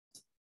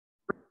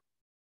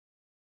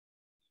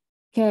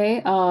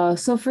Okay,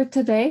 so for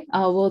today,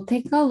 we'll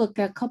take a look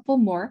at a couple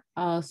more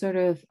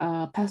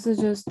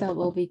passages that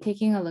we'll be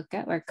taking a look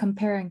at, or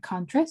compare and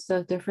contrast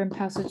of different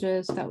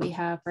passages that we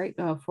have, right?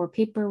 For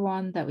paper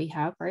one that we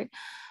have, right?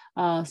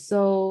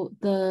 So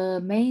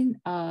the main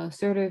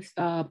sort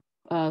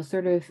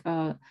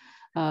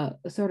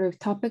of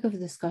topic of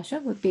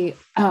discussion would be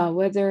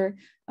whether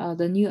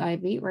the new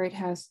IB, right,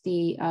 has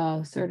the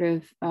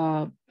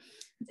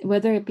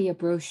whether it be a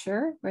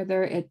brochure,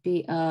 whether it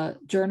be a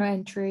journal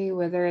entry,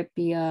 whether it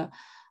be a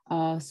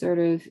sort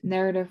of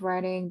narrative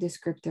writing,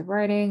 descriptive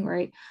writing,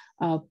 right?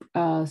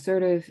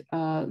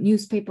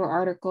 Newspaper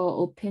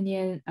article,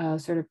 opinion,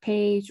 sort of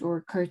page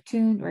or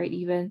cartoon, right?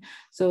 Even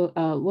so,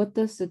 what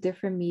does the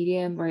different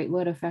medium, right?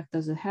 What effect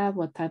does it have?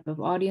 What type of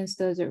audience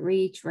does it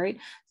reach, right?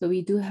 So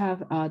we do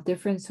have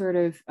different sort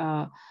of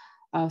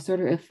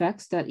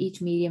effects that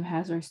each medium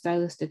has, or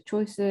stylistic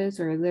choices,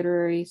 or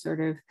literary sort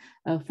of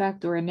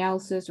effect or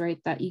analysis,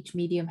 right, that each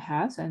medium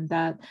has, and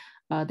that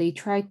they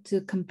try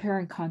to compare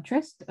and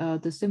contrast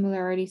the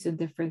similarities and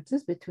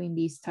differences between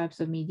these types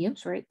of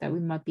mediums, right, that we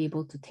might be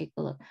able to take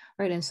a look,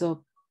 right? And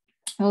so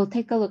we'll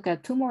take a look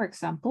at two more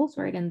examples,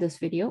 right, in this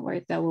video,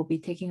 right, that we'll be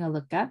taking a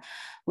look at,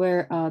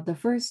 where the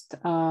first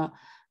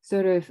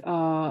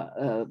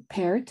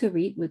pair to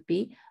read would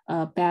be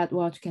bad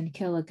watch can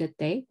kill a good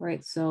day,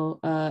 right? So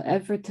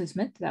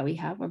advertisement that we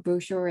have, a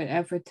brochure and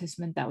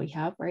advertisement that we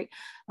have, right?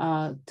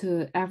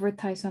 To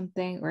advertise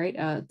something, right?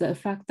 The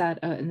effect that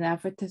an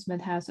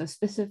advertisement has a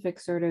specific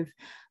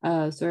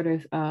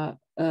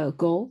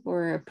goal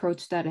or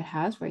approach that it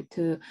has, right?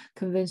 To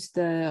convince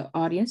the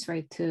audience,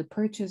 right, to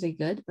purchase a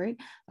good, right?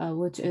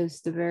 Which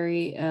is the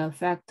very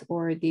fact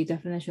or the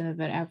definition of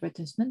an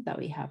advertisement that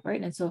we have,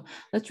 right? And so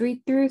let's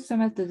read through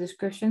some of the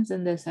descriptions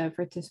in this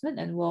advertisement,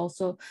 and we'll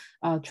also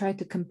try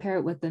to compare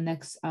it with the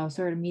next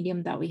sort of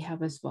medium that we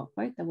have as well,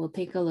 right? That we'll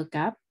take a look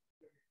at.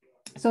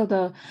 So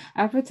the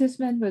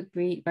advertisement would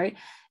read, right?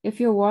 If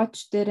your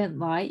watch didn't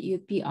lie,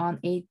 you'd be on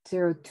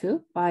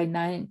 8:02. By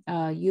 9,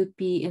 you'd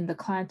be in the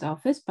client's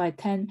office. By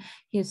 10,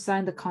 he'd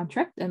sign the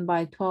contract. And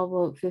by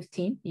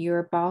 12:15,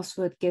 your boss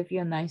would give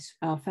you a nice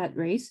fat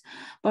raise.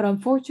 But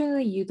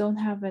unfortunately, you don't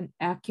have an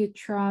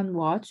Accutron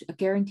watch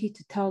guaranteed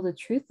to tell the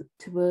truth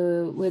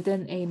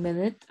within a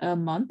minute, a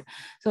month.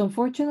 So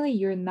unfortunately,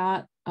 you're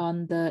not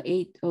on the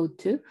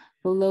 8:02.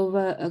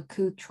 Belova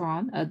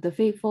Accutron, the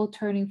faithful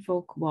turning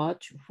fork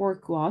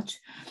watch.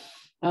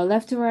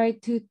 Left to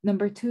right,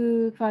 number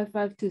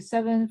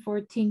 25527,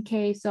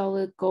 14K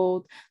solid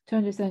gold,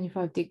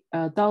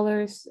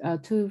 $275,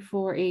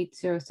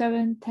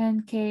 24807,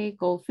 10K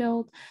gold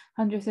filled,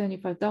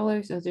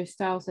 $175. Other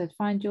styles at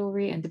fine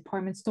jewelry and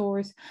department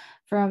stores.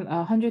 From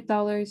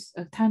 $100,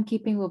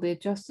 timekeeping will be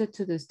adjusted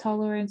to this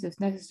tolerance if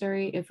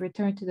necessary, if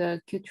returned to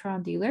the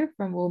Qtron dealer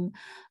from whom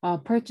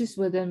purchased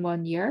within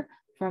 1 year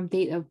from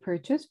date of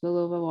purchase,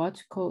 below the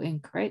watch co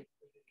inc, right?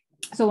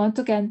 So once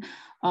again,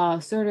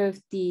 sort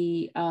of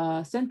the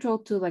central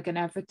to like an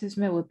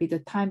advertisement would be the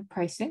time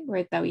pricing,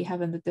 right, that we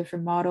have in the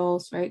different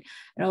models, right?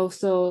 And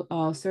also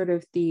sort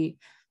of the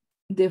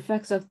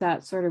effects of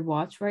that sort of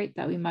watch, right,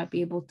 that we might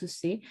be able to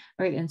see,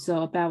 right? And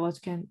so a bad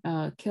watch can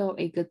kill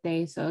a good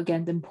day. So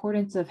again, the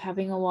importance of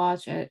having a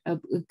watch, a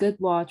good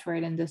watch,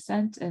 right, in this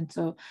sense. And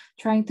so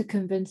trying to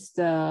convince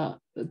the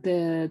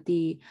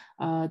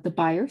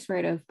buyers,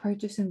 right, of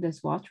purchasing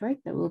this watch, right,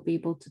 that we'll be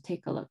able to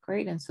take a look,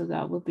 right? And so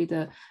that will be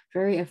the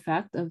very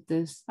effect of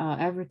this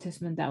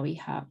advertisement that we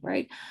have,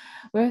 right?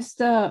 Whereas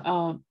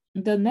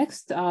the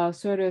next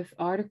sort of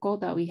article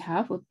that we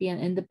have would be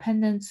an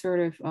independent sort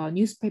of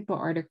newspaper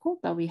article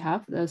that we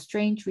have, the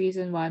strange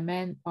reason why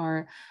men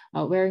are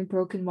wearing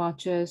broken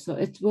watches. So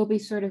it will be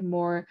sort of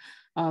more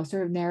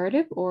sort of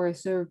narrative or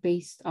sort of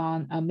based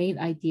on a main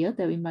idea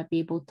that we might be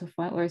able to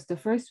find. Whereas the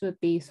first would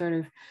be sort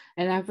of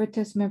an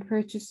advertisement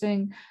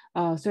purchasing,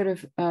 sort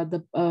of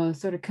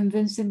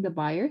convincing the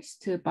buyers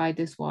to buy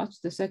this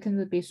watch. The second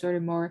would be sort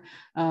of more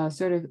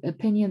sort of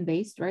opinion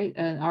based, right?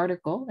 An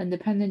article,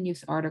 independent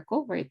news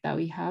article, right, that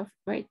we have,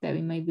 right, that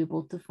we may be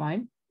able to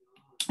find.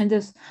 And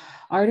this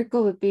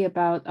article would be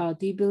about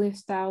do you believe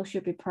style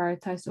should be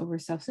prioritized over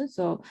substance?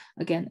 So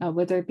again,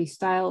 whether it be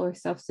style or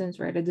substance,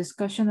 right? A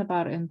discussion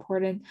about an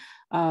important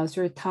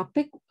sort of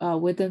topic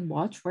within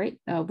watch, right?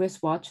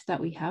 Wristwatch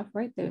that we have,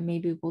 right? That we may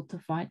be able to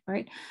find,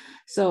 right?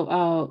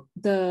 So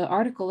the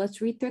article, let's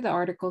read through the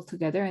article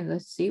together and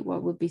let's see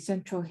what would be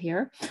central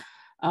here.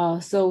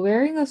 So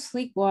wearing a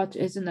sleek watch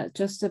isn't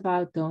just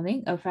about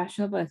donning a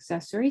fashionable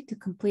accessory to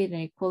complete an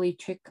equally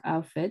chic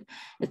outfit.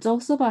 It's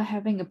also about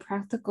having a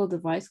practical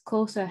device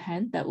close at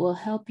hand that will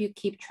help you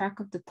keep track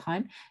of the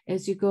time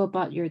as you go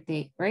about your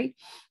day, right?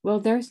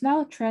 Well, there's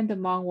now a trend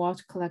among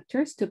watch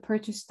collectors to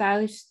purchase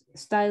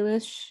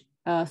stylish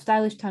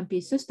stylish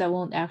timepieces that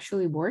won't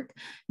actually work,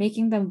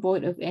 making them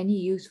void of any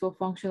useful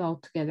function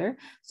altogether.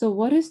 So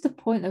what is the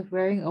point of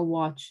wearing a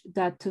watch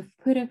that, to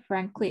put it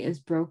frankly, is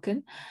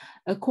broken?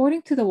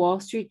 According to the Wall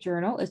Street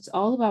Journal, it's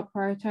all about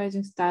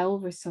prioritizing style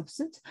over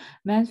substance.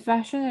 Men's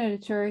fashion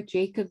editor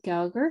Jacob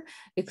Gallagher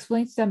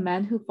explains that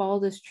men who follow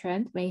this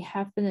trend may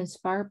have been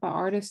inspired by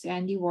artist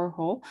Andy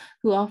Warhol,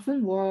 who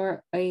often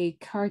wore a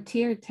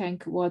Cartier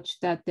tank watch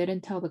that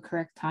didn't tell the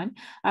correct time.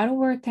 I don't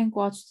wear a tank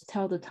watch to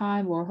tell the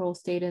time, Warhol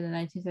stated in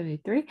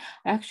 1973.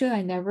 Actually,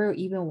 I never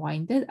even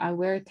wind it. I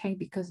wear a tank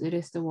because it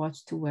is the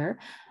watch to wear.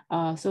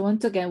 So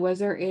once again,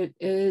 whether it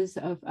is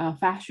of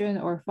fashion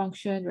or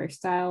function or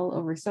style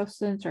over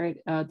substance, right?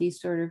 These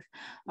sort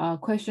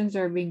of questions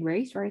are being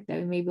raised, right? That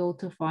we may be able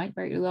to find,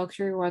 right?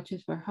 Luxury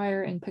watches for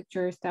hire in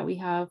pictures that we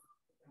have.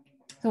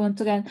 So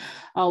once again,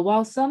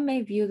 while some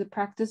may view the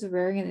practice of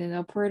wearing an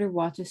inoperative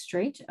watch as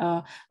strange,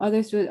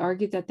 others would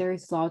argue that there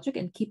is logic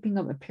in keeping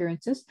up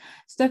appearances.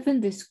 Stephen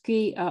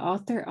Visky,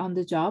 author on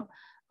the job,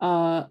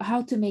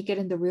 how to make it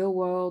in the real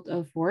world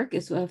of work,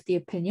 is of the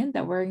opinion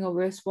that wearing a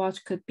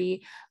wristwatch could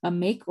be a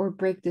make or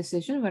break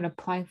decision when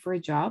applying for a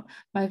job.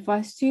 My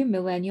advice to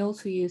millennials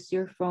who use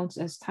your phones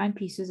as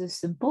timepieces is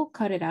simple: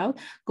 cut it out,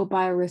 go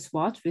buy a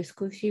wristwatch.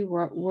 Viscusi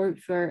wrote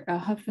for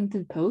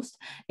Huffington Post.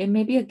 It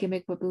may be a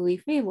gimmick, but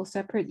believe me, it will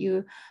separate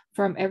you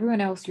from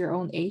everyone else your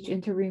own age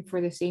interviewing for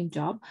the same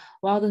job.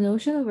 While the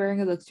notion of wearing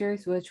a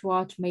luxurious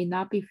watch may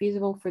not be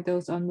feasible for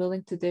those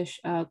unwilling to dish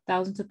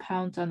thousands of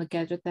pounds on a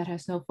gadget that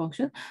has no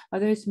function,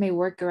 others may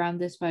work around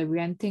this by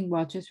renting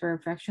watches for a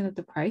fraction of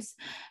the price.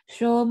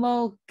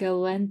 Shlomo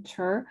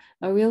Gelenter,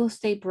 a real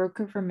estate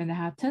broker from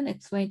Manhattan,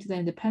 explained to The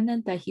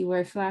Independent that he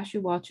wears flashy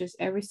watches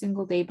every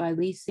single day by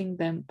leasing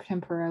them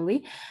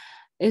temporarily.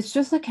 It's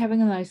just like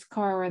having a nice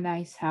car or a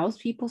nice house.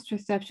 People's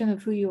perception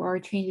of who you are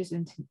changes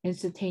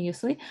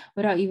instantaneously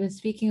without even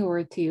speaking a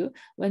word to you.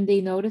 When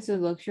they notice a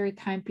luxury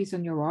timepiece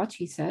on your watch,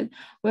 he said,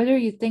 whether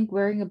you think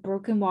wearing a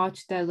broken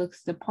watch that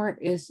looks the part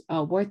is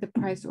worth the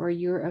price, or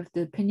you're of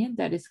the opinion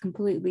that it's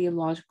completely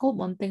illogical,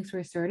 one thing's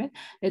for certain: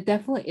 it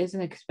definitely is an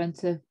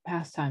expensive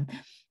pastime.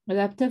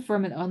 Adapted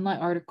from an online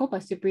article by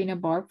Sabrina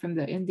Barb from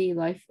the Indie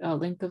Life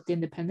link of The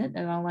Independent,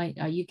 an online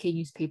UK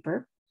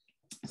newspaper.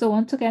 So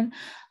once again,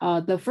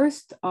 the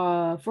first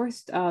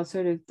first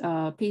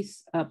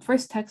piece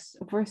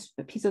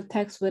of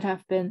text would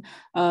have been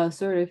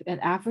sort of an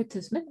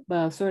advertisement,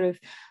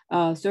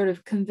 sort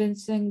of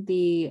convincing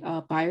the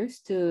buyers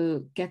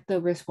to get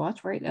the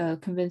wristwatch, right?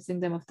 Convincing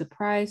them of the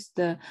price,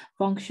 the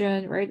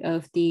function, right?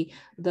 Of the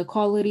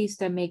qualities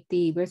that make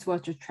the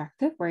wristwatch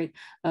attractive, right?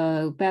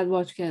 Bad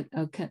watch can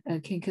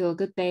kill a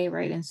good day,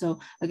 right? And so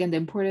again, the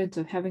importance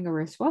of having a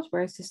wristwatch.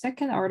 Whereas the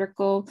second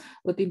article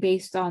would be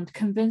based on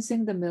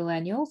convincing the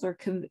millennials, or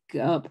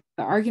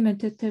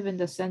argumentative in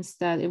the sense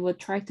that it would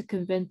try to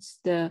convince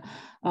the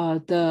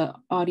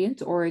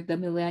audience or the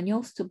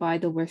millennials to buy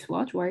the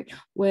wristwatch, right?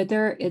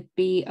 Whether it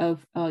be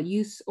of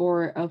use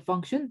or a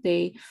function.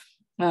 The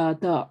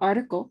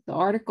article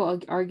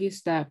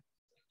argues that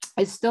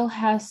it still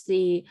has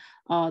the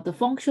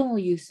functional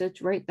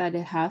usage, right, that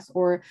it has,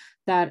 or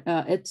that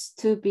it's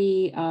to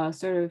be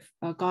sort of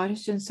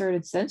gaudish in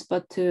certain sense,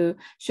 but to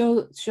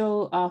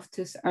show off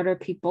to other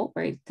people,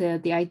 right?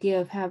 The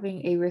idea of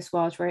having a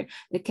wristwatch, right,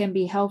 it can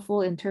be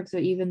helpful in terms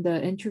of even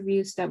the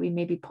interviews that we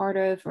may be part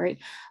of, right?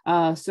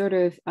 Sort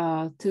of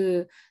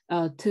to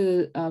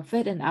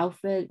fit an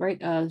outfit,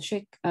 right?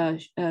 Chic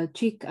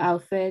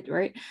outfit,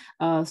 right?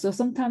 So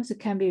sometimes it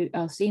can be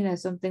seen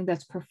as something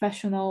that's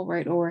professional,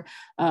 right? Or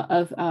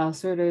of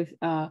sort of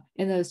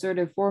in a sort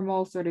of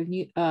formal sort of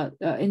new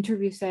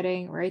interview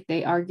setting, right?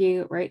 They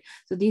argue, right?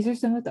 So these are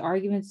some of the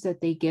arguments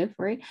that they give,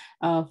 right?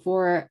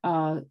 For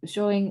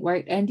showing,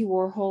 right? Andy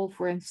Warhol,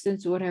 for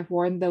instance, would have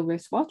worn the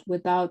wristwatch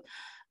without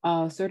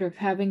sort of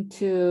having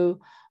to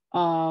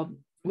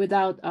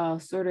without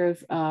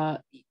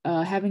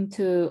having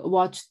to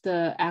watch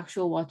the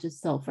actual watch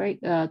itself, right?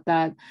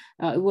 That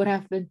it would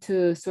have been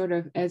to sort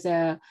of as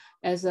a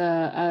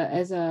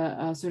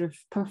sort of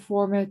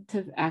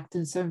performative act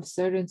in some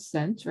certain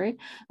sense, right?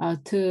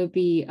 To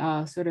be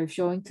sort of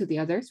showing to the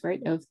others,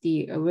 right, of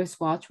the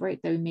wristwatch, right,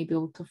 that we may be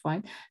able to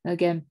find. And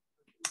again,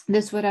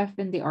 this would have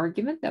been the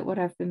argument that would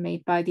have been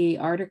made by the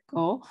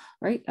article,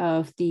 right,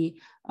 of the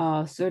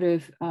sort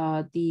of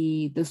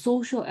the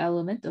social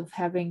element of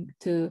having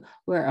to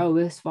wear a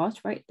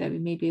wristwatch, right, that we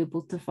may be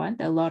able to find,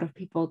 that a lot of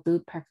people do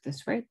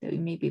practice, right, that we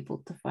may be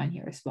able to find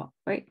here as well,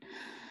 right?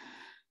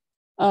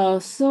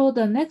 So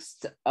the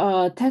next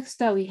text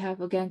that we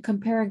have, again,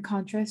 compare and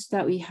contrast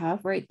that we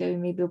have, right, that we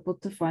may be able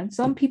to find.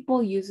 Some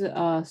people use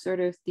sort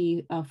of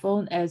the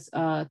phone as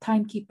a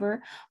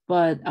timekeeper,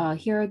 but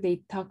here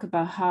they talk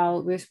about how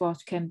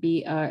wristwatch can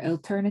be an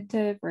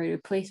alternative, right,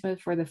 replacement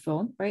for the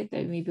phone, right,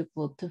 that we may be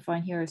able to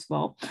find here as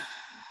well.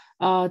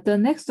 The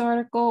next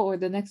article or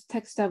the next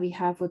text that we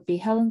have would be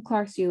Helen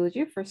Clark's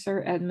eulogy for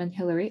Sir Edmund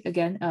Hillary.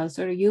 Again,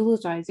 sort of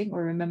eulogizing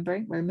or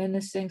remembering,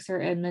 reminiscing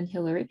Sir Edmund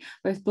Hillary,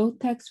 whereas both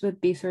texts would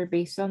be sort of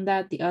based on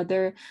that. The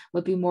other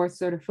would be more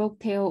sort of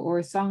folktale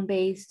or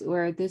song-based,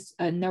 or this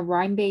no,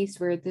 rhyme-based,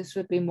 where this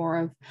would be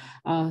more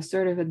of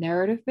sort of a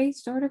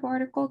narrative-based sort of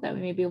article that we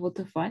may be able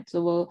to find.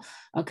 So we'll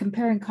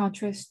compare and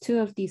contrast two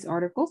of these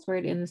articles,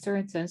 right, in a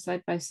certain sense,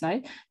 side by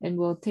side, and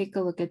we'll take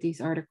a look at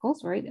these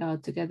articles, right,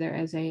 together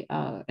as a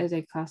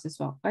class as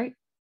well, right?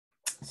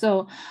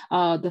 So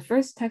the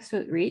first text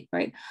would read,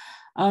 right?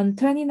 On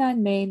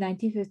 29 May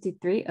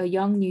 1953, a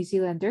young New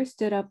Zealander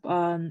stood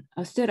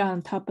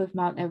on top of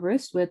Mount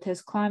Everest with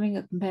his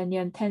climbing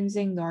companion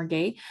Tenzing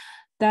Norgay.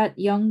 That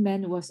young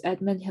man was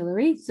Edmund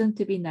Hillary, soon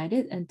to be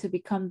knighted and to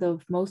become the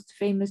most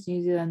famous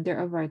New Zealander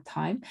of our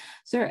time.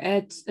 Sir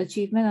Ed's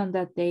achievement on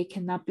that day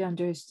cannot be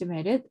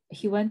underestimated.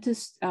 He went to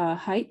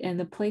height and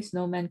a place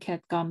no man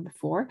had gone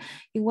before.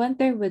 He went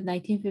there with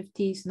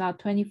 1950s, not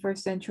 21st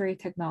century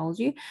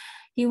technology.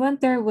 He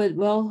went there with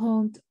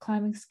well-honed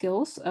climbing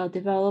skills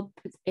developed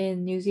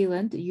in New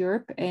Zealand,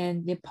 Europe,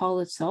 and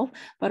Nepal itself.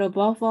 But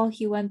above all,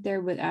 he went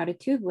there with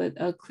attitude, with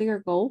a clear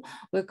goal,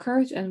 with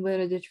courage, and with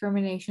a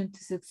determination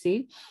to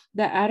succeed.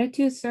 The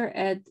attitude, Sir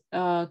Ed,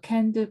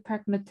 can-do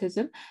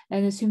pragmatism,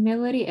 and his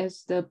humility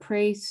as the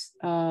praise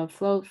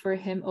flowed for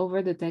him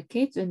over the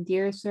decades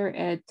endeared Sir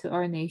Ed to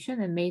our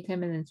nation and made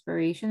him an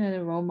inspiration and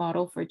a role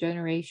model for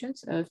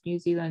generations of New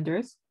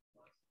Zealanders.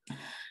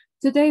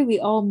 Today, we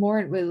all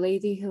mourn with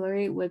Lady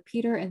Hillary, with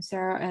Peter and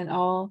Sarah and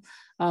all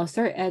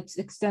Sir Ed's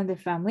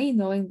extended family,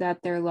 knowing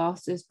that their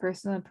loss is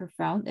personal and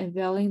profound, and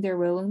veiling their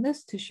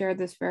willingness to share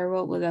this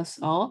farewell with us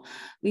all.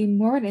 We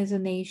mourn as a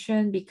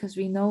nation because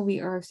we know we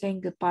are saying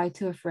goodbye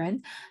to a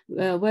friend.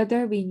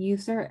 Whether we knew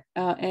Sir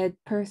Ed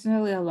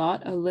personally a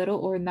lot, a little,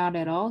 or not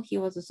at all, he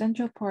was a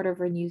central part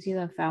of our New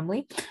Zealand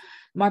family.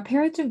 My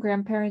parents and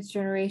grandparents'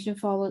 generation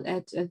followed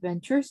Ed's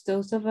adventures.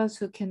 Those of us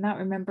who cannot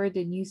remember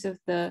the news of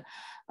the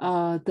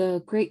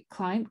great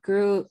climb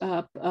grew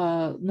up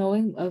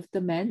knowing of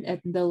the men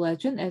and the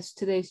legend as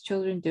today's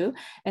children do,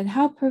 and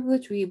how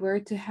privileged we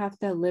were to have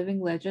that living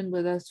legend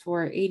with us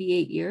for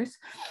 88 years.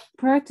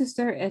 Prior to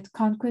Sir Ed's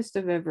conquest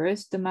of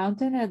Everest, the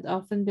mountain had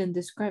often been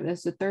described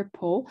as the third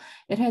pole.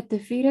 It had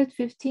defeated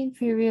 15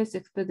 previous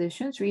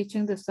expeditions.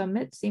 Reaching the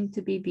summit seemed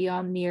to be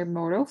beyond mere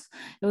mortals.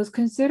 It was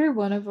considered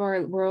one of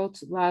our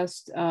world's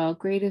last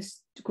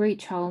great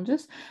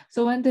challenges.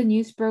 So when the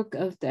news broke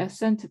of the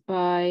ascent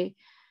by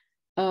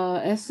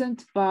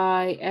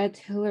Ed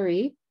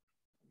Hillary,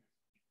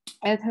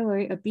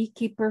 a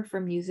beekeeper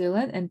from New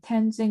Zealand, and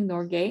Tenzing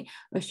Norgay,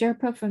 a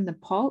Sherpa from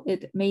Nepal,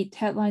 it made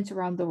headlines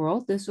around the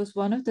world. This was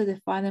one of the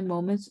defining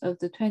moments of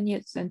the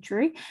 20th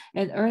century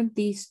and earned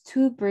these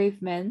two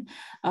brave men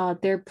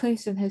their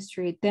place in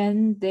history.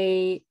 Then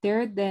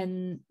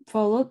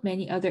followed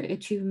many other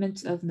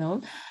achievements of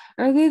note.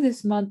 Earlier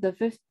this month, the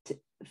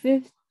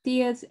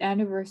 50th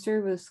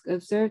anniversary was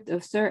observed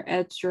of Sir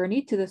Ed's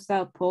journey to the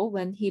South Pole,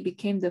 when he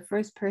became the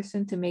first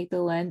person to make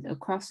the land a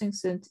crossing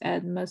since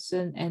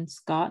Edmundson and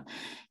Scott.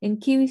 In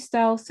Kiwi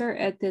style, Sir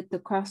Ed did the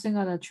crossing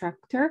on a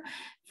tractor.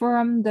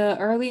 From the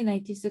early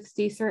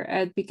 1960s, Sir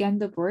Ed began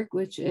the work,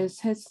 which is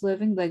his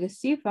living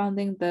legacy,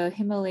 founding the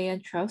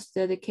Himalayan Trust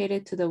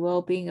dedicated to the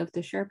well-being of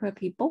the Sherpa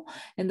people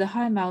in the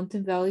high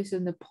mountain valleys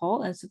of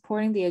Nepal and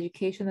supporting the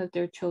education of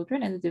their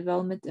children and the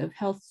development of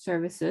health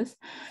services.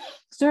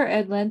 Sir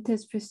Ed lent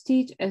his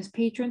prestige as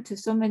patron to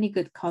so many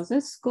good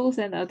causes. Schools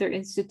and other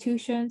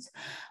institutions,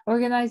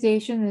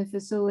 organizations, and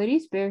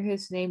facilities bear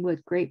his name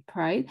with great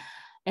pride.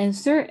 And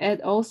Sir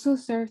Ed also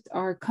served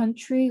our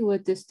country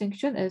with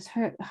distinction as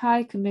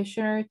High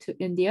Commissioner to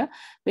India,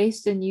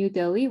 based in New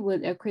Delhi,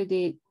 with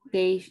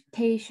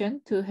accreditation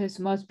to his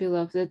much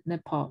beloved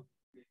Nepal.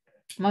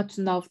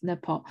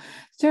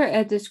 Sir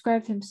Ed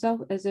described himself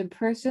as a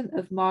person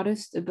of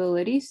modest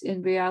abilities.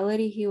 In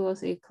reality, he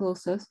was a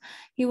Colossus.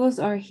 He was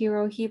our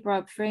hero. He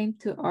brought fame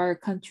to our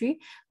country.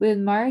 We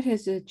admired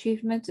his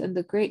achievements and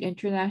the great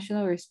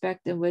international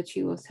respect in which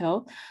he was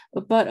held.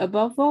 But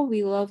above all,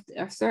 we loved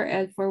Sir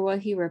Ed for what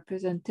he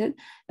represented: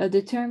 a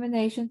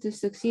determination to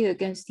succeed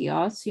against the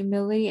odds,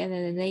 humility, and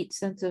an innate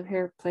sense of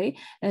fair play,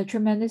 and a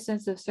tremendous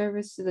sense of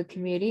service to the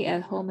community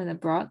at home and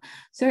abroad.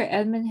 Sir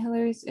Edmund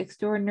Hillary's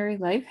extraordinary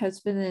life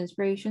has been an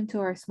inspiration to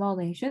our small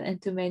nation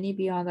and to many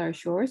beyond our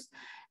shores.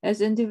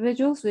 As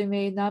individuals, we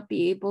may not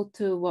be able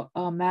to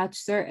match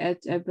Sir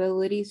Ed's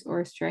abilities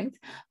or strength,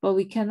 but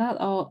we can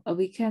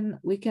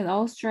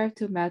all strive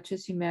to match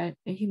his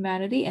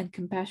humanity and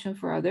compassion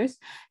for others.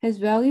 His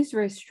values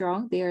were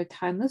strong, they are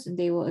timeless, and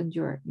they will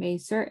endure. May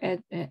Sir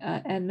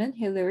Edmund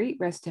Hillary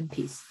rest in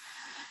peace.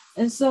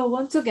 And so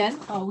once again,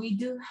 we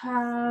do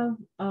have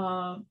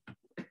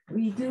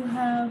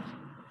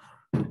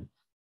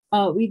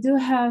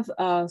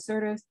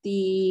sort of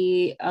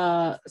the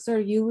sort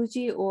of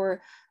eulogy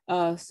or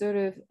sort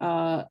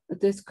of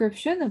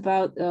description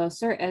about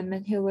Sir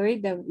Edmund Hillary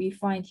that we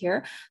find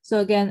here. So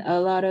again, a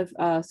lot of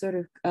sort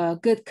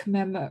of good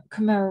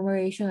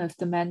commemoration of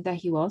the man that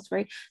he was,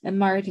 right?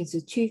 Admired his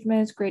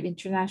achievements, great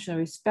international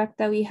respect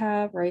that we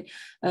have, right?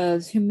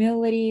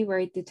 Humility,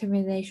 right?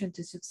 Determination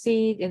to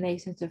succeed,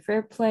 innate sense of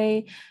fair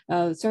play,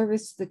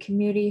 service to the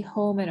community,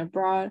 home and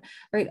abroad,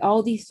 right?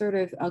 All these sort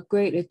of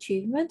great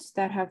achievements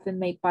that have been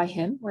made by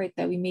him, right?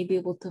 That we may be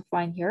able to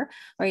find here,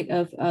 right?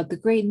 Of the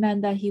great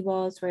man that he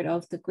was, right?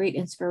 Of the great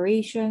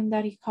inspiration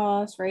that he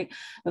caused, right?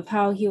 Of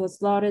how he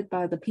was lauded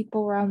by the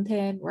people around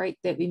him, right?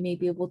 That we may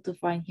be able to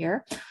find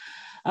here.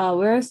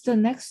 Whereas the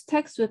next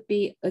text would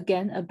be,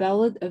 again, a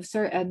ballad of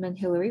Sir Edmund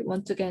Hillary,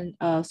 once again,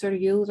 sort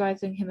of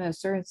utilizing him in a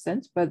certain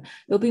sense, but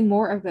it'll be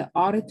more of an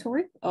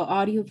auditory,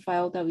 audio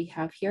file that we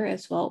have here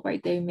as well,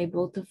 right? That we may be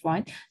able to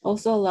find.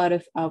 Also a lot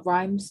of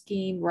rhyme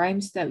scheme,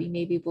 rhymes that we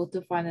may be able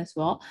to find as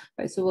well,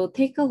 right? So we'll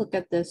take a look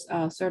at this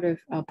sort of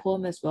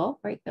poem as well,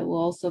 right? That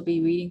we'll also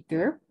be reading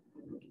through.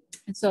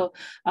 And so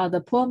the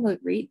poem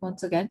would read,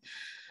 once again,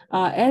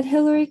 Ed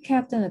Hillary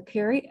kept an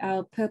apiary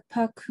out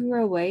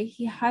Papakura way.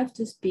 He hived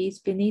his bees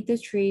beneath the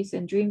trees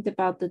and dreamed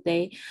about the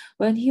day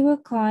when he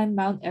would climb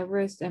Mount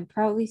Everest and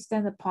proudly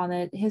stand upon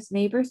it. His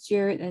neighbors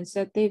jeered and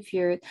said they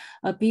feared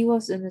a bee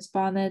was in his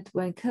bonnet.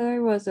 When Hillary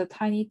was a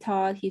tiny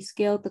tot, he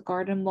scaled the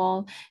garden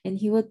wall and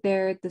he would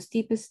dare the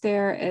steepest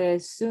stair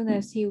as soon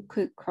as he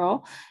could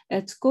crawl.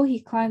 At school, he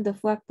climbed the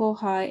flagpole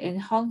high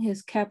and hung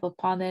his cap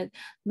upon it,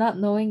 not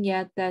knowing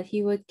yet that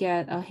he would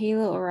get a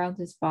halo around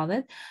his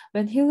bonnet.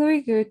 When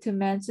Hillary grew to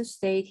man's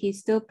estate, he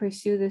still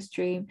pursued his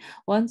dream.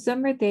 One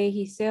summer day,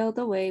 he sailed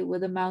away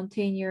with a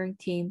mountaineering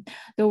team.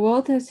 The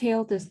world has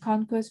hailed his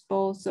conquest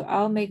bold, so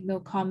I'll make no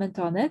comment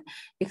on it,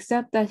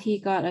 except that he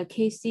got a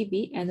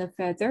KCB and a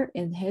feather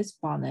in his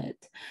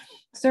bonnet.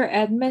 Sir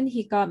Edmund,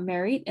 he got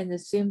married and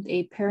assumed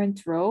a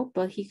parent's role,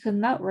 but he could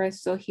not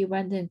rest, so he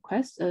went in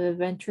quest of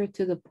adventure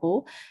to the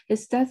pole.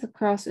 His death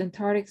across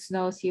Antarctic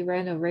snows, he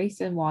ran a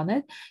race and won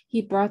it.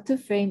 He brought to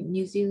fame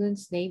New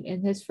Zealand's name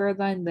in his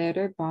fur-lined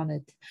leather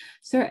bonnet.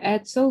 Sir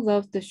Ed so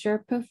loved the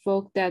Sherpa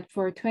folk that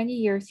for 20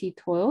 years he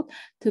toiled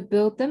to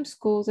build them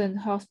schools and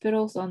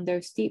hospitals on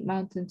their steep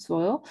mountain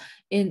soil.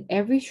 In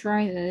every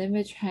shrine an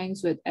image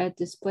hangs with Ed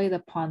displayed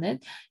upon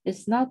it.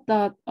 It's not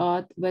that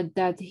odd, but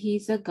that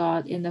he's a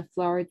god in a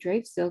flower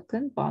draped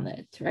silken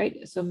bonnet,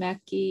 right? So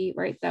Macky,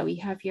 right, that we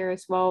have here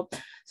as well.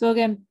 So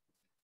again,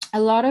 a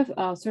lot of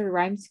sort of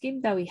rhyme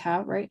scheme that we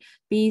have, right?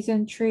 Bees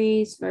and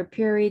trees, for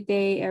period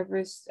day,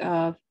 Everest,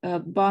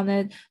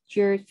 bonnet,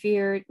 jeered,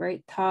 feared,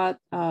 right? Tot,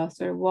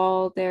 sort of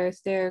wall, there,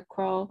 stair,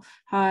 crawl,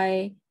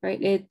 high,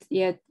 right? It,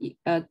 yet,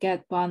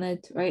 get,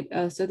 bonnet, right?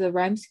 So the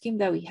rhyme scheme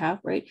that we have,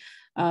 right?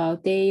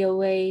 Day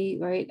away,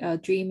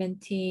 right? Dream and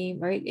team,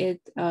 right?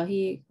 It,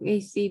 he,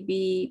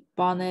 ACB,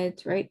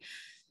 bonnet, right?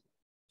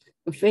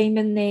 Fame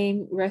and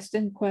name, rest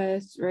and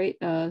quest, right?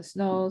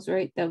 Snows,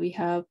 right? That we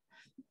have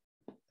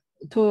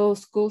toil,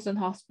 schools and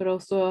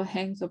hospitals, soil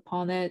hangs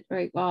upon it,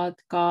 right?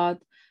 God,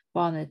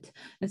 bonnet.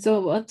 And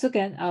so once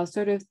again,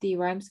 sort of the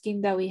rhyme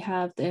scheme that we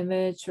have, the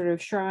image sort of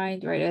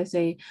shrined, right, as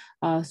a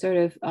sort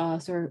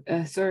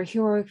of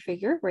heroic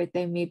figure, right?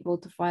 They may be able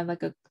to find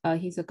like a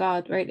he's a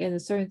god, right, in a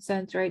certain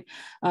sense, right?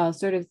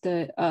 Sort of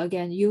the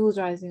again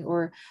eulogizing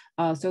or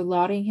so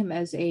lauding him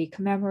as a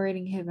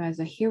commemorating him as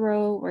a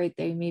hero, right?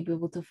 They may be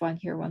able to find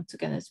here once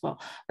again as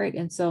well, right?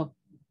 And so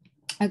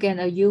again,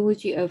 a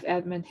eulogy of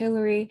Edmund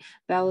Hillary,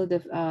 ballad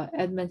of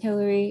Edmund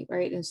Hillary,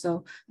 right? And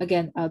so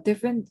again,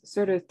 different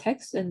sort of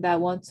text, and that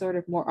one sort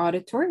of more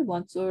auditory,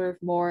 one sort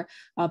of more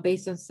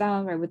based on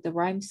sound, right? With the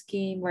rhyme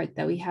scheme, right?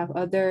 That we have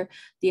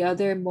the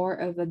other more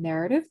of a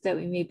narrative that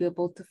we may be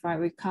able to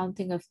find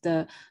recounting of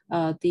the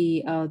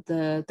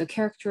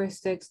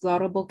characteristics,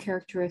 laudable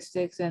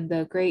characteristics, and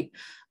the great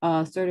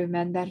sort of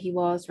man that he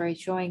was, right?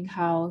 Showing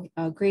how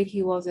great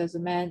he was as a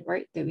man,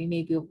 right? That we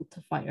may be able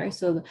to find, right?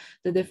 So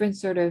the different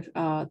sort of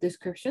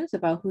descriptions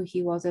about who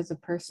he was as a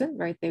person,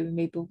 right? That we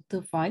may be able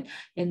to find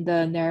in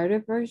the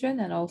narrative version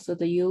and also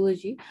the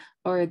eulogy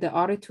or the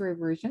auditory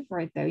version,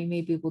 right? That we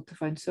may be able to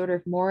find sort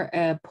of more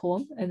a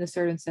poem in a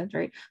certain sense,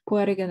 right?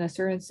 Poetic in a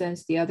certain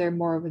sense, the other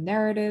more of a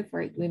narrative,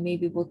 right? We may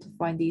be able to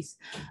find these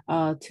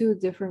two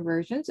different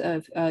versions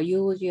of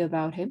eulogy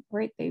about him,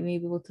 right? That we may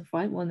be able to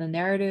find one a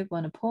narrative,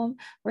 one a poem,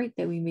 right?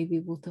 That we may be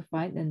able to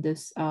find in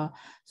this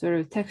sort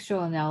of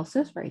textual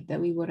analysis, right?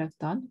 That we would have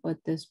done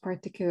with this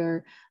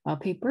particular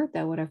paper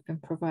that would have been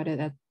provided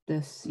at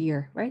this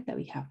year, right? That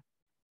we have.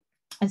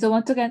 And so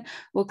once again,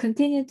 we'll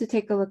continue to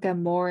take a look at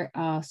more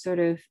sort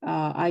of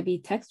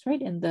IB text,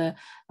 right, in the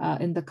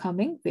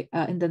coming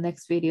in the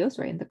next videos,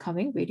 right, in the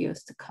coming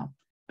videos to come.